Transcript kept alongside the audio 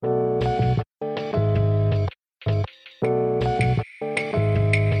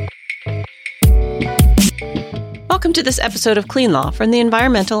Welcome to this episode of Clean Law from the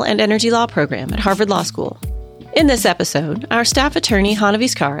Environmental and Energy Law program at Harvard Law School. In this episode, our staff attorney Hannah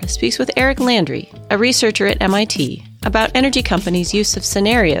Vizcarra speaks with Eric Landry, a researcher at MIT, about energy companies' use of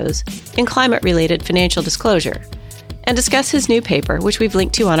scenarios in climate-related financial disclosure, and discuss his new paper, which we've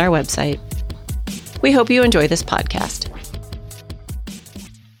linked to on our website. We hope you enjoy this podcast.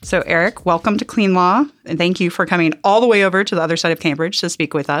 So, Eric, welcome to Clean Law, and thank you for coming all the way over to the other side of Cambridge to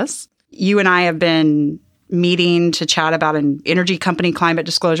speak with us. You and I have been meeting to chat about an energy company climate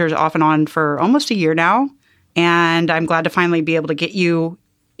disclosures off and on for almost a year now, and I'm glad to finally be able to get you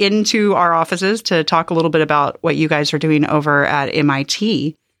into our offices to talk a little bit about what you guys are doing over at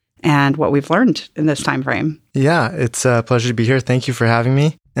MIT and what we've learned in this time frame. Yeah, it's a pleasure to be here. Thank you for having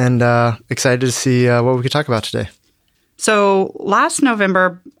me, and excited to see what we could talk about today. So last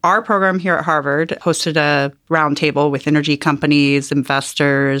November, our program here at Harvard hosted a roundtable with energy companies,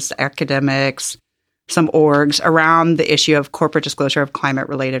 investors, academics, some orgs around the issue of corporate disclosure of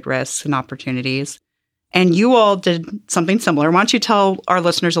climate-related risks and opportunities. And you all did something similar. Why don't you tell our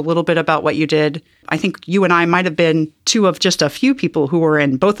listeners a little bit about what you did? I think you and I might have been two of just a few people who were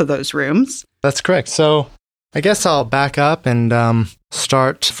in both of those rooms. That's correct. So I guess I'll back up and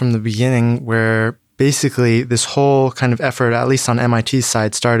start from the beginning where basically this whole kind of effort, at least on MIT's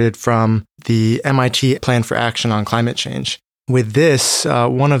side, started from the MIT Plan for Action on Climate Change. With this,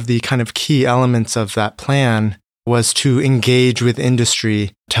 one of the kind of key elements of that plan was to engage with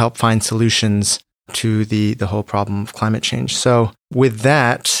industry to help find solutions to the whole problem of climate change. So with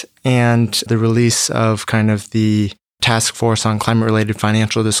that and the release of kind of the Task Force on Climate-Related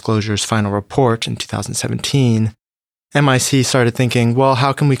Financial Disclosures final report in 2017, MIT started thinking, well,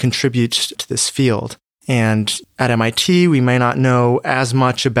 how can we contribute to this field? And at MIT, we may not know as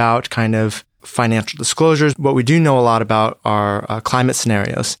much about kind of financial disclosures. What we do know a lot about are climate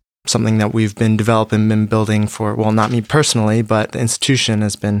scenarios, something that we've been developing and building for, well, not me personally, but the institution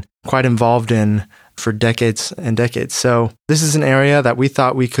has been quite involved in for decades and decades. So this is an area that we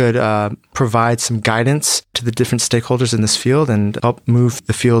thought we could provide some guidance to the different stakeholders in this field and help move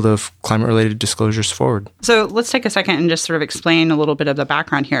the field of climate-related disclosures forward. So let's take a second and just sort of explain a little bit of the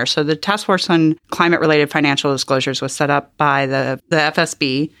background here. So the Task Force on Climate-Related Financial Disclosures was set up by the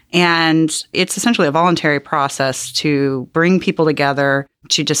FSB, and it's essentially a voluntary process to bring people together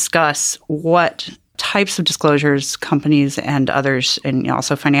to discuss what types of disclosures companies and others, and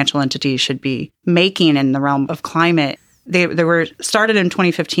also financial entities, should be making in the realm of climate. They were started in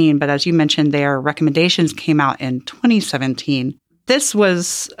 2015, but as you mentioned, their recommendations came out in 2017. This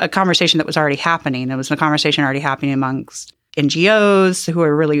was a conversation that was already happening. It was a conversation already happening amongst NGOs who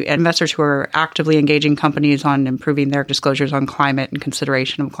are really investors who are actively engaging companies on improving their disclosures on climate and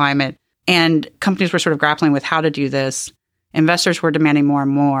consideration of climate. And companies were sort of grappling with how to do this. Investors were demanding more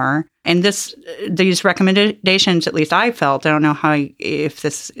and more. And these recommendations, at least I felt, I don't know if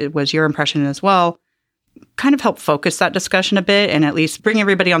this was your impression as well, kind of help focus that discussion a bit and at least bring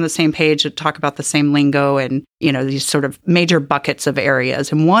everybody on the same page to talk about the same lingo and, these sort of major buckets of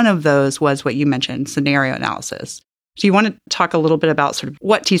areas. And one of those was what you mentioned, scenario analysis. So you want to talk a little bit about sort of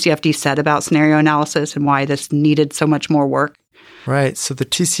what TCFD said about scenario analysis and why this needed so much more work? Right. So the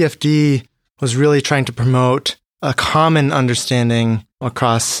TCFD was really trying to promote a common understanding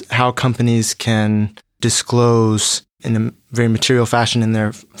across how companies can disclose in a very material fashion in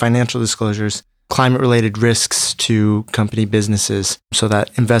their financial disclosures climate-related risks to company businesses so that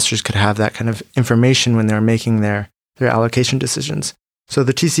investors could have that kind of information when they're making their allocation decisions. So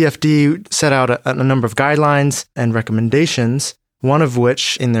the TCFD set out a number of guidelines and recommendations, one of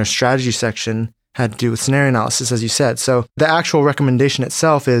which in their strategy section had to do with scenario analysis, as you said. So the actual recommendation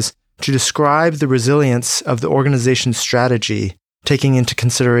itself is to describe the resilience of the organization's strategy, taking into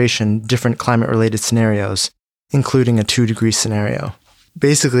consideration different climate-related scenarios, including a 2-degree scenario.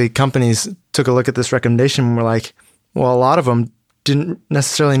 Basically, companies took a look at this recommendation and were like, well, a lot of them didn't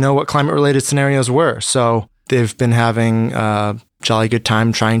necessarily know what climate-related scenarios were. So they've been having a jolly good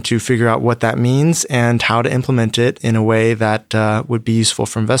time trying to figure out what that means and how to implement it in a way that would be useful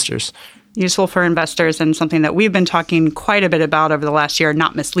for investors. Useful for investors, and something that we've been talking quite a bit about over the last year,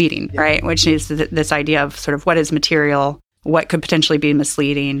 not misleading, right? Which is this idea of sort of what is material, what could potentially be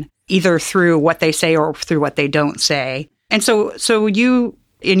misleading, either through what they say or through what they don't say. And so you,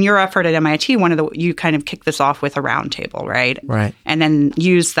 in your effort at MIT, you kind of kicked this off with a roundtable, right? Right. And then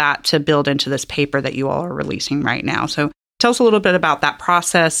use that to build into this paper that you all are releasing right now. So tell us a little bit about that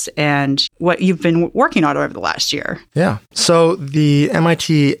process and what you've been working on over the last year. Yeah. So the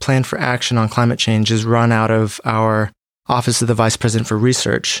MIT Plan for Action on Climate Change is run out of our Office of the Vice President for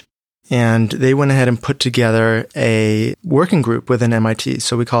Research. And they went ahead and put together a working group within MIT.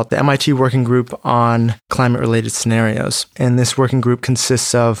 So we call it the MIT Working Group on Climate-Related Scenarios. And this working group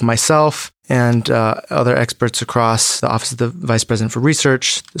consists of myself and other experts across the Office of the Vice President for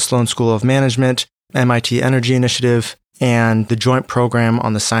Research, the Sloan School of Management, MIT Energy Initiative, and the Joint Program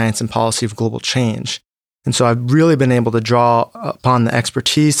on the Science and Policy of Global Change. And so I've really been able to draw upon the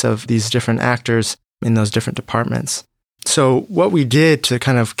expertise of these different actors in those different departments. So what we did to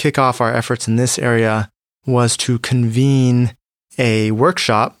kind of kick off our efforts in this area was to convene a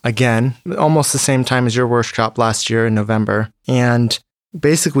workshop, again, almost the same time as your workshop last year in November. And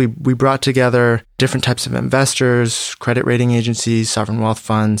basically, we brought together different types of investors, credit rating agencies, sovereign wealth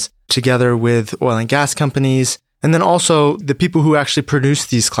funds, together with oil and gas companies, and then also the people who actually produce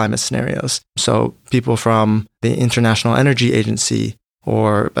these climate scenarios. So people from the International Energy Agency,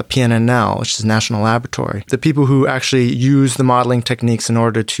 or a PNNL, which is National Laboratory, the people who actually use the modeling techniques in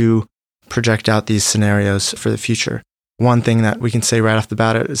order to project out these scenarios for the future. One thing that we can say right off the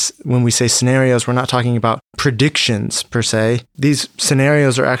bat is when we say scenarios, we're not talking about predictions per se. These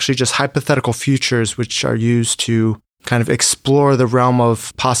scenarios are actually just hypothetical futures which are used to kind of explore the realm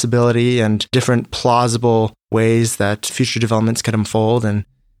of possibility and different plausible ways that future developments could unfold. And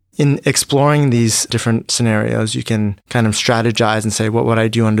in exploring these different scenarios, you can kind of strategize and say, what would I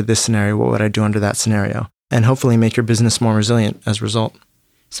do under this scenario? What would I do under that scenario? And hopefully make your business more resilient as a result.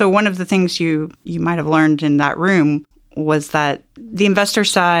 So one of the things you might have learned in that room was that the investor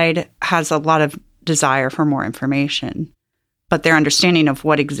side has a lot of desire for more information, but their understanding of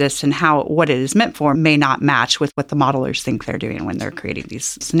what exists and what it is meant for may not match with what the modelers think they're doing when they're creating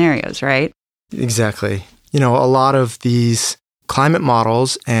these scenarios, right? Exactly. A lot of these climate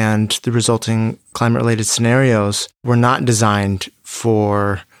models and the resulting climate-related scenarios were not designed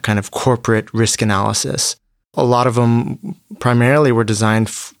for kind of corporate risk analysis. A lot of them primarily were designed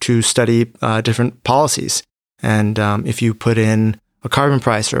to study different policies. And if you put in a carbon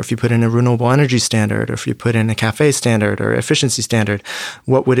price, or if you put in a renewable energy standard, or if you put in a CAFE standard or efficiency standard,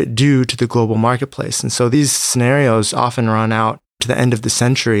 what would it do to the global marketplace? And so these scenarios often run out to the end of the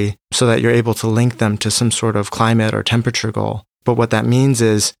century so that you're able to link them to some sort of climate or temperature goal. But what that means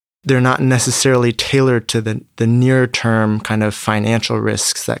is they're not necessarily tailored to the near-term kind of financial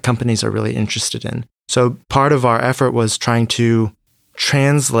risks that companies are really interested in. So part of our effort was trying to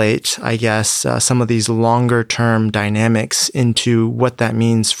translate, I guess, some of these longer-term dynamics into what that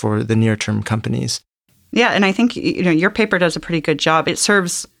means for the near-term companies. Yeah, and I think your paper does a pretty good job. It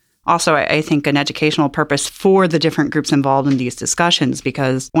serves also, I think, an educational purpose for the different groups involved in these discussions,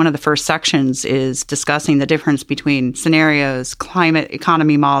 because one of the first sections is discussing the difference between scenarios, climate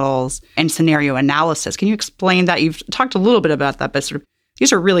economy models, and scenario analysis. Can you explain that? You've talked a little bit about that, but sort of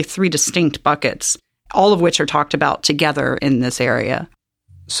these are really three distinct buckets, all of which are talked about together in this area.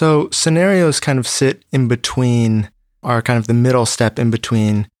 So scenarios kind of sit in between, are kind of the middle step in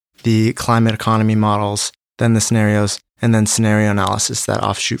between the climate economy models, then the scenarios, and then scenario analysis that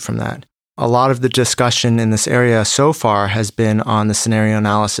offshoot from that. A lot of the discussion in this area so far has been on the scenario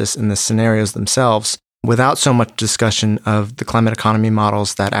analysis and the scenarios themselves, without so much discussion of the climate economy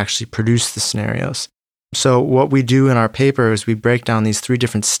models that actually produce the scenarios. So what we do in our paper is we break down these three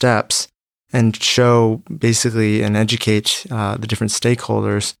different steps and show basically and educate the different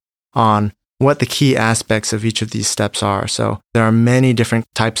stakeholders on what the key aspects of each of these steps are. So there are many different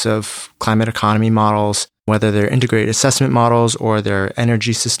types of climate economy models, whether they're integrated assessment models or they're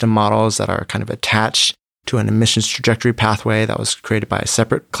energy system models that are kind of attached to an emissions trajectory pathway that was created by a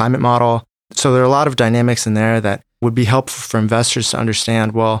separate climate model. So there are a lot of dynamics in there that would be helpful for investors to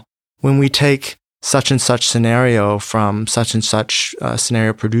understand, well, when we take such and such scenario from such and such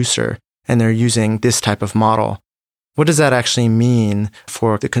scenario producer, and they're using this type of model, what does that actually mean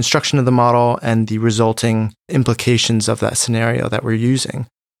for the construction of the model and the resulting implications of that scenario that we're using?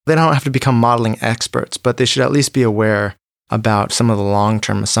 They don't have to become modeling experts, but they should at least be aware about some of the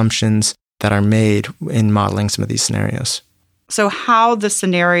long-term assumptions that are made in modeling some of these scenarios. So how the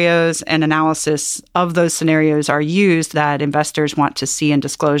scenarios and analysis of those scenarios are used that investors want to see in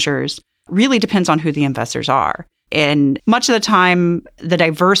disclosures really depends on who the investors are. And much of the time, the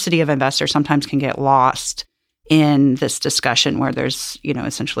diversity of investors sometimes can get lost in this discussion where there's,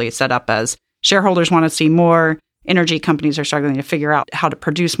 essentially set up as shareholders want to see more, energy companies are struggling to figure out how to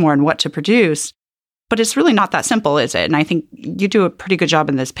produce more and what to produce. But it's really not that simple, is it? And I think you do a pretty good job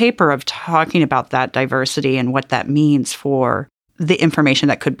in this paper of talking about that diversity and what that means for the information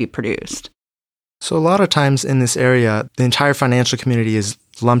that could be produced. So a lot of times in this area, the entire financial community is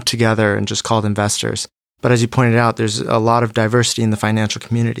lumped together and just called investors. But as you pointed out, there's a lot of diversity in the financial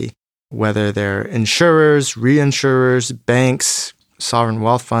community, whether they're insurers, reinsurers, banks, sovereign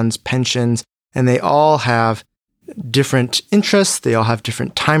wealth funds, pensions, and they all have different interests. They all have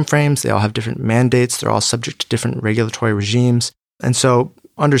different timeframes. They all have different mandates. They're all subject to different regulatory regimes. And so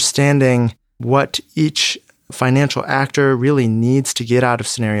understanding what each financial actor really needs to get out of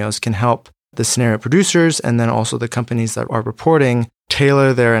scenarios can help the scenario producers and then also the companies that are reporting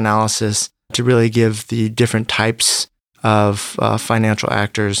tailor their analysis to really give the different types of financial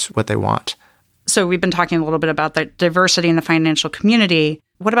actors what they want. So we've been talking a little bit about the diversity in the financial community.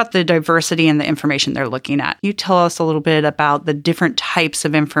 What about the diversity in the information they're looking at? You tell us a little bit about the different types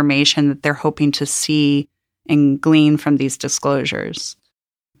of information that they're hoping to see and glean from these disclosures.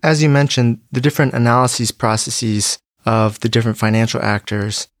 As you mentioned, the different analyses processes of the different financial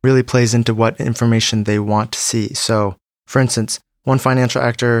actors really plays into what information they want to see. So, for instance, one financial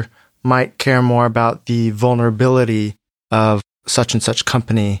actor might care more about the vulnerability of such and such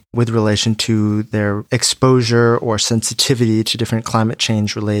company with relation to their exposure or sensitivity to different climate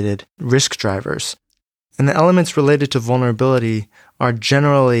change related risk drivers. And the elements related to vulnerability are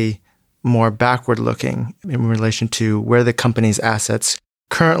generally more backward looking in relation to where the company's assets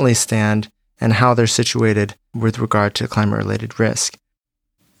currently stand and how they're situated with regard to climate related risk.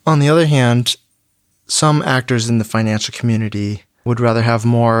 On the other hand, some actors in the financial community would rather have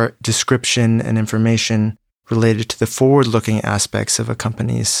more description and information related to the forward-looking aspects of a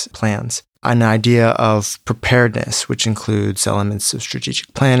company's plans. An idea of preparedness, which includes elements of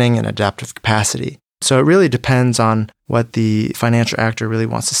strategic planning and adaptive capacity. So it really depends on what the financial actor really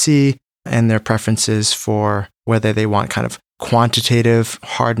wants to see and their preferences for whether they want kind of quantitative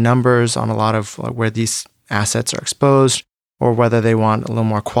hard numbers on a lot of where these assets are exposed, or whether they want a little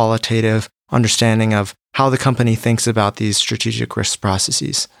more qualitative understanding of how the company thinks about these strategic risk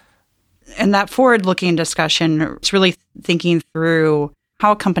processes. And that forward-looking discussion is really thinking through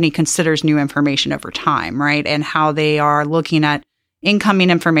how a company considers new information over time, right? And how they are looking at incoming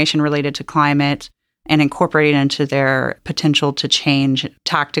information related to climate and incorporating into their potential to change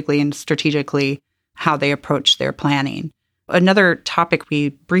tactically and strategically how they approach their planning. Another topic we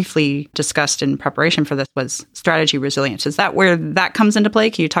briefly discussed in preparation for this was strategy resilience. Is that where that comes into play?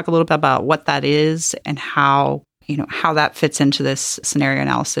 Can you talk a little bit about what that is and how that fits into this scenario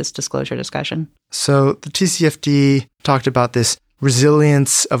analysis disclosure discussion? So the TCFD talked about this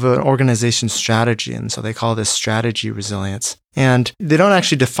resilience of an organization's strategy, and so they call this strategy resilience. And they don't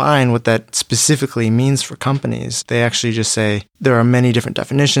actually define what that specifically means for companies. They actually just say there are many different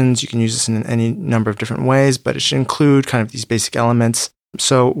definitions. You can use this in any number of different ways, but it should include kind of these basic elements.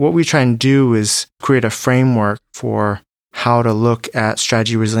 So what we try and do is create a framework for how to look at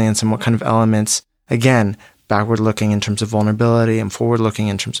strategy resilience and what kind of elements, again, backward-looking in terms of vulnerability and forward-looking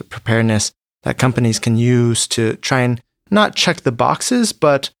in terms of preparedness, that companies can use to try and not check the boxes,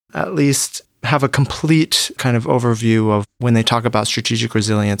 but at least have a complete kind of overview of when they talk about strategic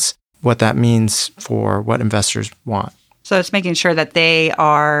resilience, what that means for what investors want. So it's making sure that they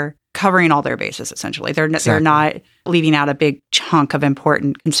are covering all their bases, essentially. They're not leaving out a big chunk of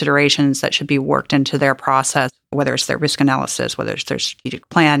important considerations that should be worked into their process, whether it's their risk analysis, whether it's their strategic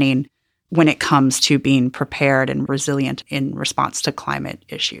planning, when it comes to being prepared and resilient in response to climate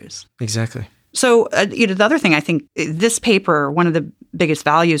issues. Exactly. So, the other thing, I think this paper, one of the biggest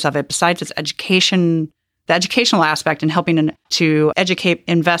values of it, besides its education, the educational aspect and helping to educate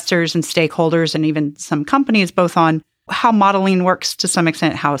investors and stakeholders and even some companies, both on how modeling works to some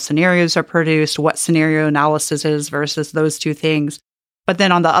extent, how scenarios are produced, what scenario analysis is versus those two things. But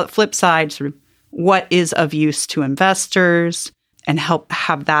then on the flip side, sort of what is of use to investors, and help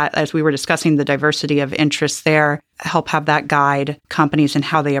have that, as we were discussing the diversity of interests there, help have that guide companies in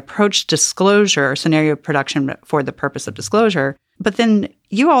how they approach disclosure, scenario production for the purpose of disclosure. But then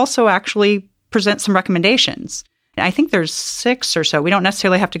you also actually present some recommendations. I think there's 6 or so. We don't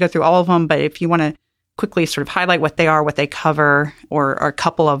necessarily have to go through all of them, but if you want to quickly sort of highlight what they are, what they cover, or a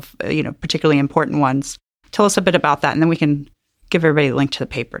couple of particularly important ones, tell us a bit about that, and then we can give everybody a link to the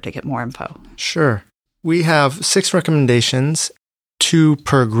paper to get more info. Sure. We have 6 recommendations, 2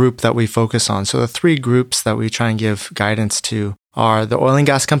 per group that we focus on. So the 3 groups that we try and give guidance to are the oil and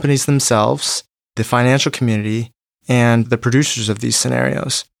gas companies themselves, the financial community, and the producers of these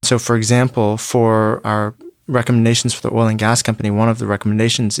scenarios. So for example, for our recommendations for the oil and gas company, one of the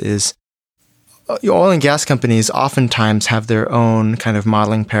recommendations is oil and gas companies oftentimes have their own kind of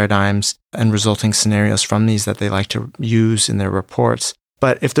modeling paradigms and resulting scenarios from these that they like to use in their reports.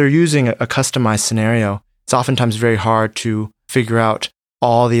 But if they're using a customized scenario, it's oftentimes very hard to figure out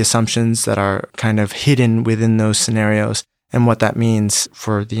all the assumptions that are kind of hidden within those scenarios and what that means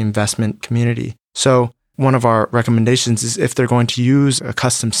for the investment community. So one of our recommendations is if they're going to use a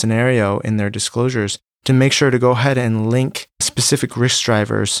custom scenario in their disclosures, to make sure to go ahead and link specific risk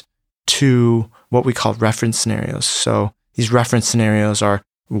drivers to what we call reference scenarios. So these reference scenarios are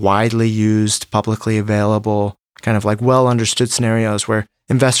widely used, publicly available, kind of like well understood scenarios where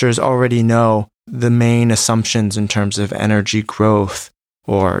investors already know the main assumptions in terms of energy growth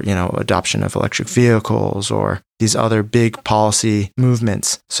or, adoption of electric vehicles or these other big policy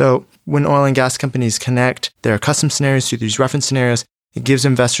movements. So when oil and gas companies connect their custom scenarios to these reference scenarios, it gives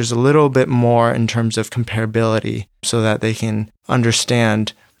investors a little bit more in terms of comparability so that they can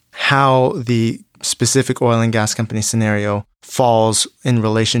understand how the specific oil and gas company scenario falls in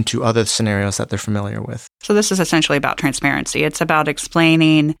relation to other scenarios that they're familiar with. So this is essentially about transparency. It's about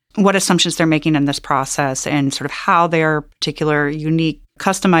explaining what assumptions they're making in this process and sort of how their particular unique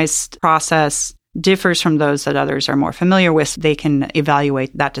customized process differs from those that others are more familiar with. They can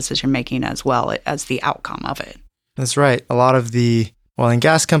evaluate that decision making as well as the outcome of it. That's right. A lot of the oil and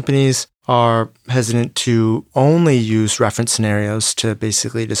gas companies are hesitant to only use reference scenarios to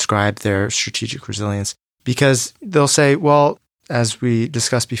basically describe their strategic resilience because they'll say, well, as we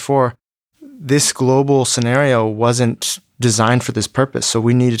discussed before, this global scenario wasn't designed for this purpose. So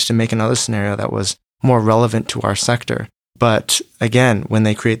we needed to make another scenario that was more relevant to our sector. But again, when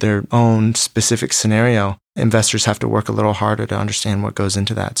they create their own specific scenario, investors have to work a little harder to understand what goes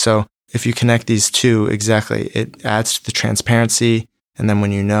into that. So if you connect these two, exactly, it adds to the transparency. And then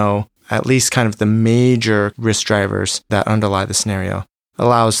when you know at least kind of the major risk drivers that underlie the scenario,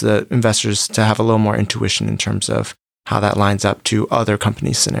 allows the investors to have a little more intuition in terms of how that lines up to other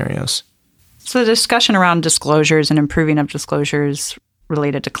companies' scenarios. So the discussion around disclosures and improving of disclosures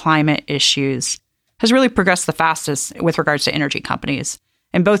related to climate issues has really progressed the fastest with regards to energy companies.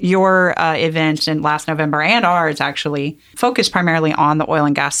 And both your event in last November and ours actually focused primarily on the oil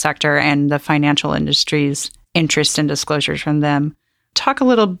and gas sector and the financial industry's interest in disclosures from them. Talk a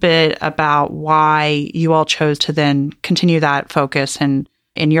little bit about why you all chose to then continue that focus. And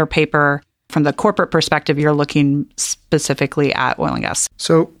in your paper, from the corporate perspective, you're looking specifically at oil and gas.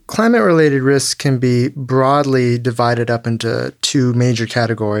 So climate-related risks can be broadly divided up into two major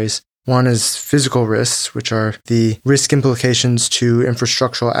categories. One is physical risks, which are the risk implications to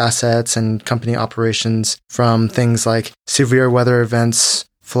infrastructural assets and company operations from things like severe weather events,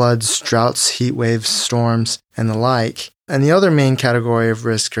 floods, droughts, heat waves, storms, and the like. And the other main category of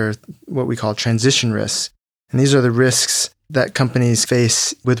risk are what we call transition risks. And these are the risks that companies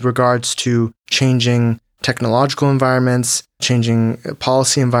face with regards to changing technological environments, changing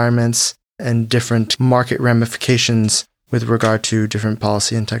policy environments, and different market ramifications with regard to different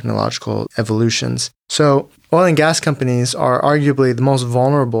policy and technological evolutions. So oil and gas companies are arguably the most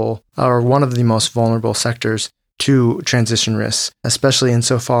vulnerable, or one of the most vulnerable sectors to transition risks, especially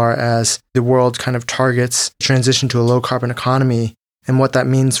insofar as the world kind of targets transition to a low carbon economy and what that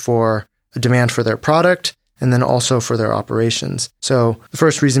means for a demand for their product and then also for their operations. So the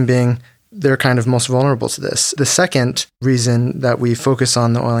first reason being they're kind of most vulnerable to this. The second reason that we focus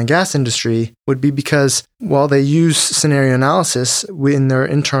on the oil and gas industry would be because while they use scenario analysis in their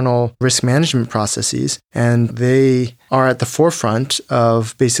internal risk management processes, and they are at the forefront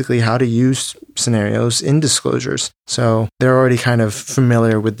of basically how to use scenarios in disclosures. So they're already kind of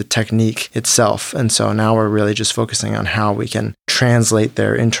familiar with the technique itself. And so now we're really just focusing on how we can translate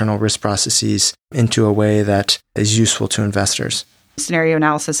their internal risk processes into a way that is useful to investors. Scenario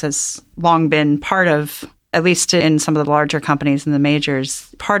analysis has long been part of, at least in some of the larger companies and the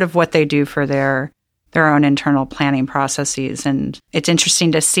majors, part of what they do for their own internal planning processes. And it's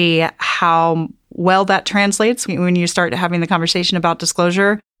interesting to see how well that translates when you start having the conversation about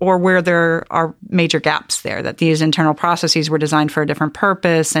disclosure, or where there are major gaps there, that these internal processes were designed for a different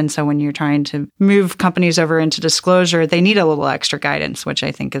purpose. And so when you're trying to move companies over into disclosure, they need a little extra guidance, which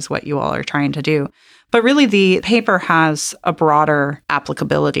I think is what you all are trying to do. But really, the paper has a broader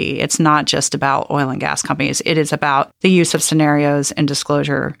applicability. It's not just about oil and gas companies. It is about the use of scenarios and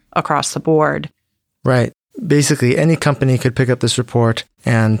disclosure across the board. Right. Basically, any company could pick up this report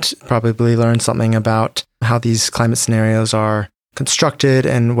and probably learn something about how these climate scenarios are constructed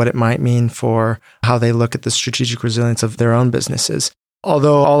and what it might mean for how they look at the strategic resilience of their own businesses.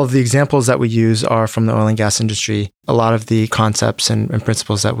 Although all of the examples that we use are from the oil and gas industry, a lot of the concepts and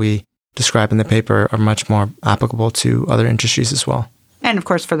principles that we describe in the paper are much more applicable to other industries as well. And of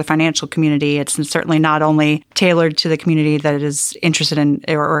course, for the financial community, it's certainly not only tailored to the community that is interested in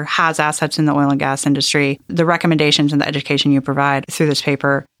or has assets in the oil and gas industry. The recommendations and the education you provide through this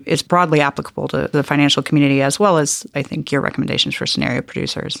paper is broadly applicable to the financial community, as well as, I think, your recommendations for scenario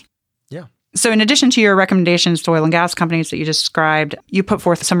producers. Yeah. So in addition to your recommendations to oil and gas companies that you described, you put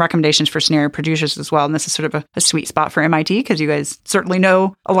forth some recommendations for scenario producers as well. And this is sort of a sweet spot for MIT because you guys certainly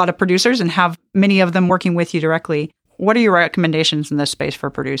know a lot of producers and have many of them working with you directly. What are your recommendations in this space for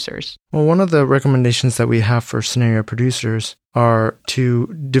producers? Well, one of the recommendations that we have for scenario producers are to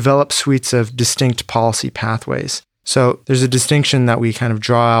develop suites of distinct policy pathways. So there's a distinction that we kind of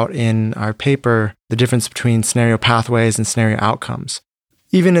draw out in our paper, the difference between scenario pathways and scenario outcomes.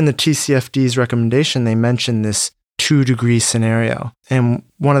 Even in the TCFD's recommendation, they mention this 2-degree scenario. And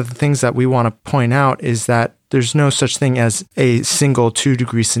one of the things that we want to point out is that there's no such thing as a single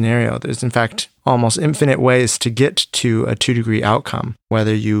 2-degree scenario. There's, in fact, almost infinite ways to get to a 2-degree outcome,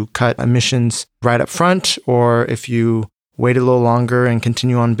 whether you cut emissions right up front or if you wait a little longer and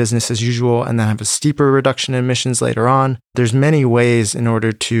continue on business as usual and then have a steeper reduction in emissions later on. There's many ways in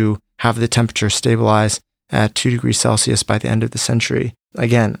order to have the temperature stabilize at 2 degrees Celsius by the end of the century.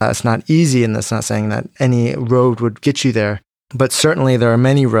 Again, that's not easy, and that's not saying that any road would get you there, but certainly there are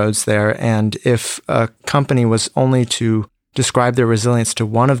many roads there, and if a company was only to describe their resilience to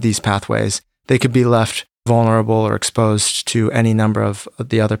one of these pathways, they could be left vulnerable or exposed to any number of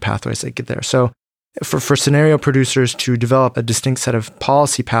the other pathways that get there. So for scenario producers to develop a distinct set of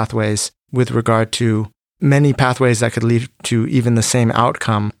policy pathways with regard to many pathways that could lead to even the same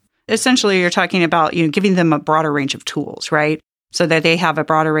outcome. Essentially, you're talking about giving them a broader range of tools, right? So that they have a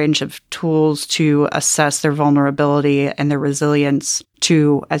broader range of tools to assess their vulnerability and their resilience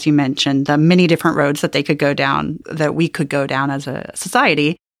to, as you mentioned, the many different roads that they could go down, that we could go down as a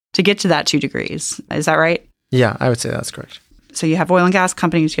society to get to that 2 degrees. Is that right? Yeah, I would say that's correct. So you have oil and gas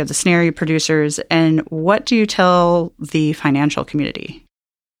companies, you have the scenario producers, and what do you tell the financial community?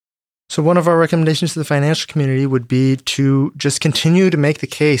 So one of our recommendations to the financial community would be to just continue to make the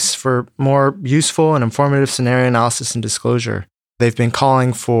case for more useful and informative scenario analysis and disclosure. They've been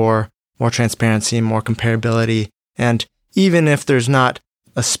calling for more transparency, more comparability, and even if there's not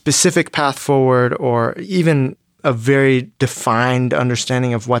a specific path forward or even a very defined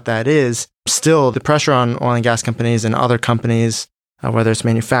understanding of what that is, still the pressure on oil and gas companies and other companies, whether it's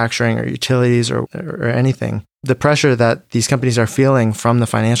manufacturing or utilities or anything, the pressure that these companies are feeling from the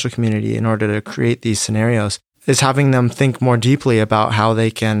financial community in order to create these scenarios is having them think more deeply about how they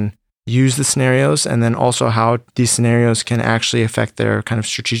can use the scenarios and then also how these scenarios can actually affect their kind of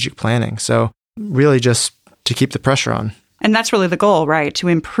strategic planning. So really just to keep the pressure on. And that's really the goal, right? To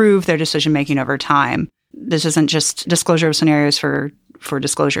improve their decision-making over time. This isn't just disclosure of scenarios for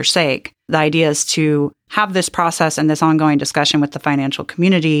disclosure's sake. The idea is to have this process and this ongoing discussion with the financial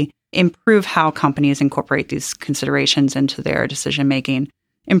community improve how companies incorporate these considerations into their decision-making,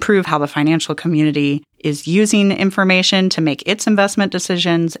 improve how the financial community is using information to make its investment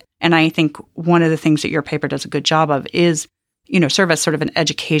decisions. And I think one of the things that your paper does a good job of is, serve as sort of an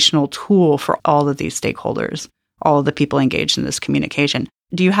educational tool for all of these stakeholders, all of the people engaged in this communication.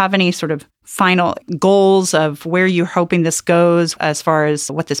 Do you have any sort of final goals of where you're hoping this goes as far as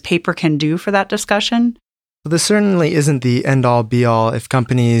what this paper can do for that discussion? Well, this certainly isn't the end-all, be-all. If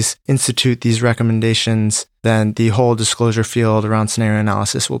companies institute these recommendations, then the whole disclosure field around scenario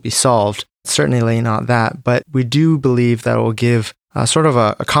analysis will be solved. Certainly not that, but we do believe that it will give sort of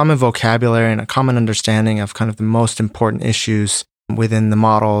a common vocabulary and a common understanding of kind of the most important issues within the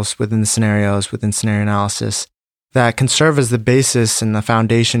models, within the scenarios, within scenario analysis, that can serve as the basis and the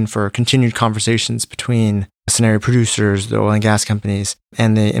foundation for continued conversations between scenario producers, the oil and gas companies,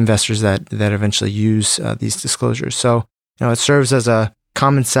 and the investors that eventually use these disclosures. So, it serves as a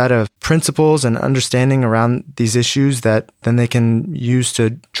common set of principles and understanding around these issues that then they can use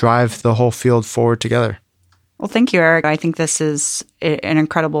to drive the whole field forward together. Well, thank you, Eric. I think this is an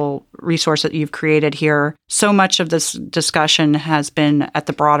incredible resource that you've created here. So much of this discussion has been at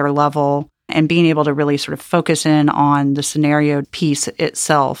the broader level, and being able to really sort of focus in on the scenario piece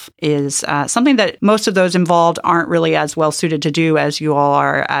itself is something that most of those involved aren't really as well suited to do as you all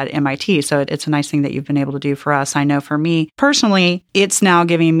are at MIT. So it's a nice thing that you've been able to do for us. I know for me personally, it's now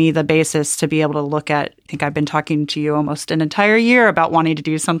giving me the basis to be able to look at, I think I've been talking to you almost an entire year about wanting to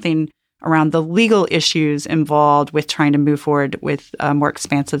do something around the legal issues involved with trying to move forward with a more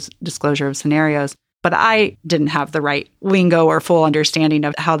expansive disclosure of scenarios. But I didn't have the right lingo or full understanding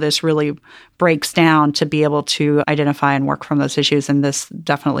of how this really breaks down to be able to identify and work from those issues. And this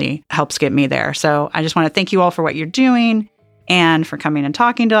definitely helps get me there. So I just want to thank you all for what you're doing and for coming and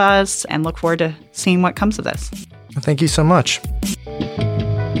talking to us, and look forward to seeing what comes of this. Thank you so much.